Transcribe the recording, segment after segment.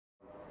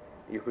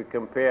If we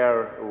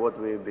compare what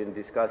we've been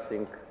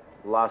discussing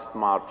last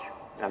March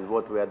and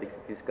what we are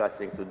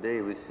discussing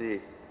today, we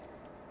see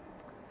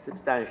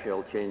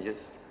substantial changes,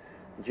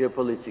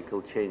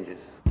 geopolitical changes.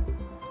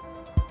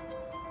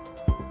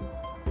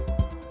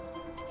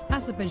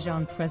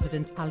 Azerbaijan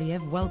President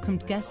Aliyev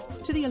welcomed guests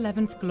to the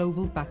 11th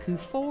Global Baku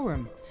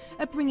Forum,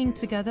 a bringing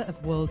together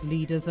of world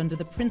leaders under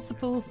the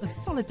principles of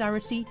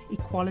solidarity,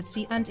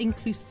 equality and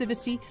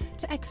inclusivity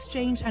to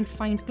exchange and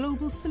find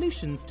global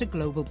solutions to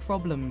global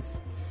problems.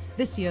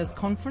 This year's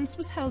conference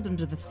was held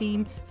under the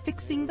theme,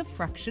 Fixing the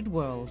Fractured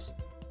World.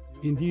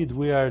 Indeed,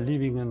 we are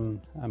living in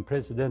an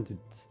unprecedented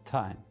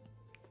time.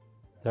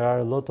 There are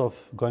a lot of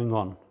going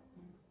on.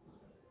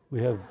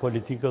 We have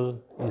political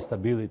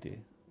instability.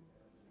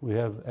 We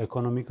have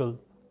economical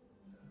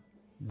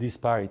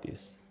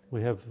disparities.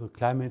 We have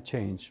climate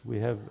change. We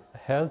have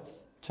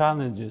health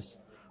challenges.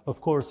 Of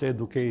course,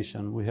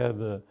 education. We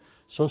have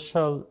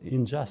social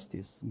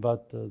injustice.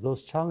 But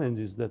those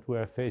challenges that we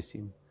are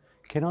facing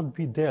cannot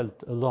be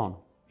dealt alone,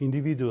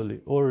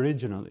 individually or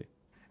regionally.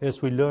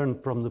 As we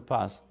learned from the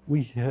past,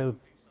 we have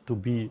to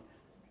be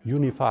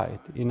unified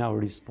in our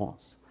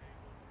response.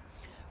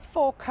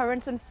 4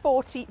 current and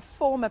 40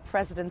 former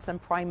presidents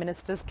and prime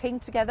ministers came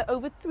together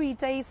over 3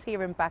 days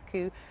here in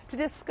Baku to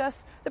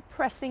discuss the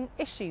pressing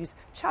issues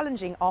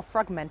challenging our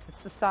fragmented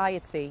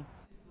society.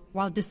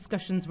 While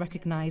discussions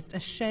recognised a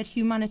shared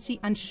humanity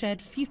and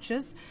shared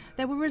futures,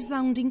 there were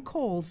resounding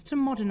calls to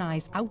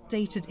modernise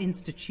outdated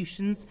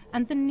institutions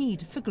and the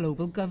need for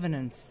global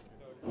governance.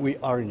 We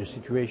are in a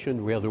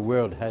situation where the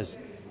world has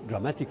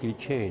dramatically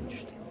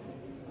changed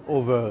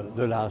over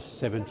the last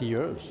 70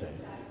 years.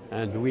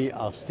 And we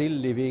are still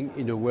living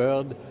in a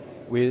world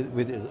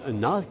with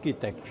an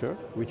architecture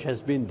which has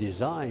been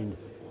designed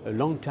a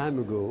long time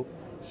ago.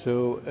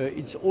 So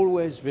it's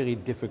always very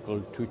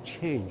difficult to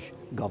change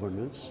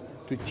governance,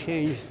 to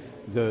change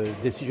the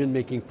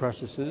decision-making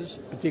processes,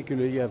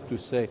 particularly, I have to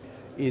say,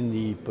 in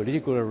the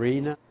political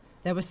arena.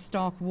 There were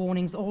stark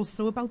warnings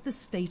also about the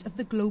state of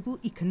the global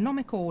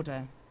economic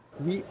order.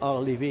 We are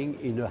living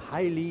in a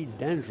highly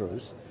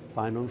dangerous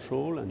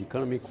financial and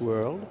economic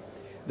world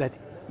that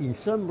in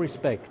some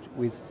respect,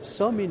 with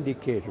some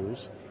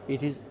indicators,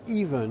 it is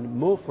even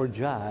more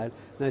fragile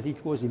than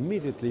it was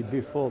immediately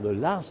before the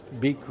last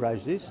big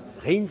crisis.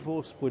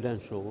 Reinforce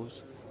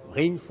prudentials,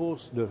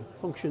 reinforce the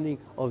functioning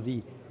of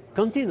the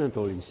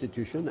continental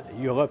institution.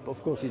 Europe,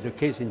 of course, is a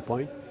case in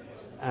point.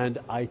 And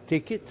I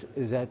take it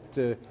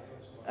that,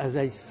 as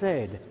I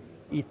said,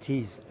 it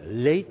is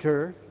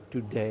later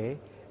today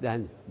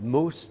than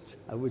most,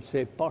 I would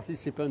say,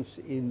 participants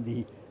in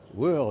the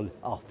world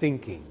are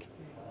thinking.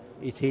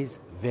 It is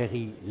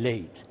very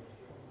late.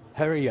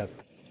 Hurry up.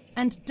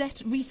 And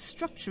debt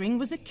restructuring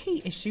was a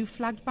key issue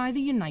flagged by the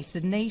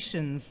United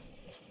Nations.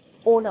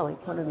 All our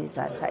economies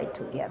are tied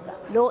together.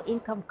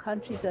 Low-income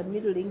countries and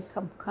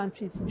middle-income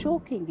countries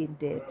choking in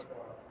debt,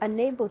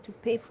 unable to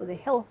pay for the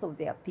health of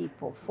their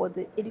people, for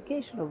the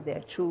education of their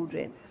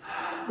children.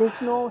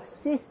 There's no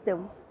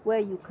system where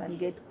you can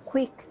get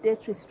quick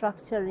debt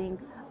restructuring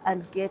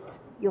and get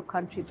your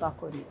country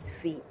back on its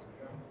feet.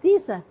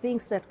 These are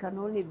things that can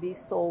only be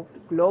solved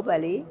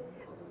globally,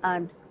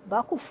 and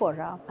Baku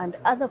Forum and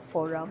other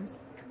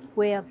forums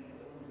where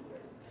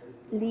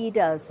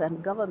leaders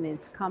and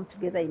governments come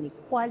together in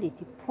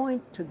equality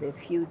point to the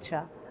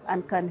future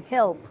and can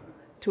help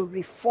to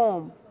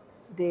reform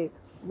the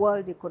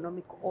world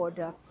economic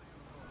order.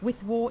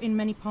 With war in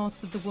many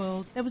parts of the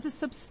world, there was a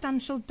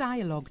substantial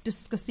dialogue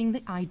discussing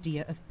the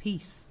idea of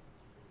peace.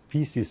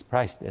 Peace is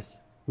priceless.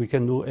 We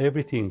can do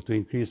everything to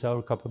increase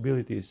our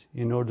capabilities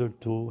in order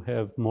to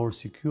have more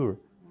secure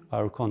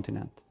our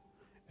continent.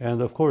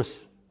 And of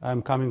course,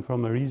 I'm coming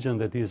from a region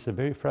that is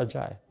very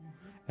fragile.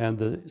 And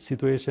the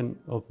situation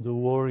of the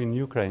war in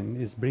Ukraine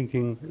is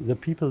bringing the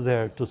people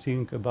there to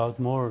think about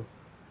more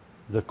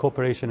the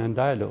cooperation and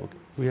dialogue.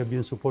 We have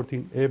been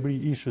supporting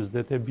every issue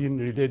that have been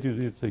related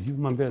with the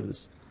human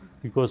values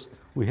because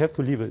we have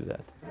to live with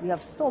that. We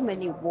have so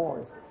many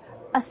wars,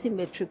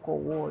 asymmetrical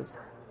wars,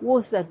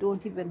 wars that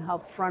don't even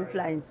have front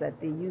lines that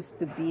they used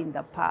to be in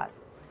the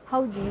past.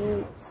 How do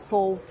you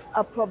solve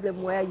a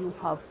problem where you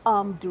have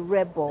armed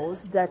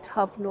rebels that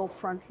have no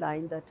front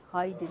line, that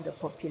hide in the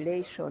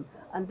population,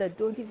 and that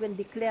don't even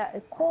declare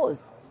a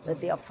cause that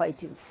they are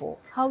fighting for?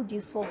 How do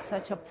you solve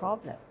such a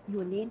problem?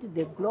 You need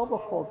the global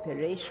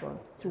cooperation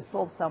to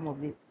solve some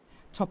of it.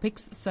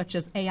 Topics such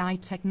as AI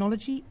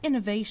technology,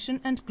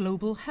 innovation and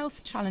global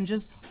health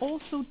challenges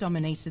also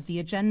dominated the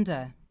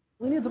agenda.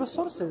 We need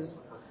resources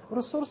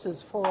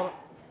for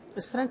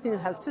strengthening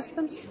health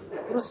systems,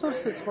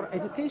 resources for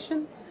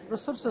education,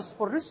 resources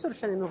for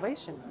research and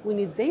innovation. We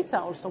need data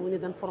also, we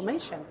need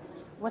information.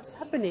 What's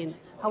happening,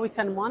 how we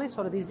can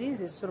monitor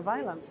diseases,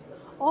 surveillance.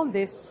 All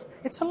this,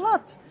 it's a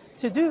lot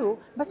to do,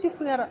 but if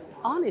we are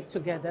on it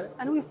together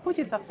and we've put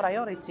it a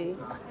priority,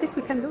 I think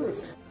we can do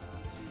it.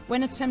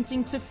 When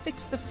attempting to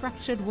fix the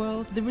fractured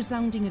world, the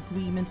resounding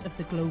agreement of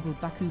the Global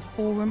Baku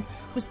Forum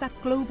was that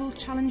global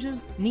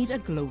challenges need a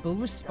global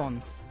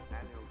response.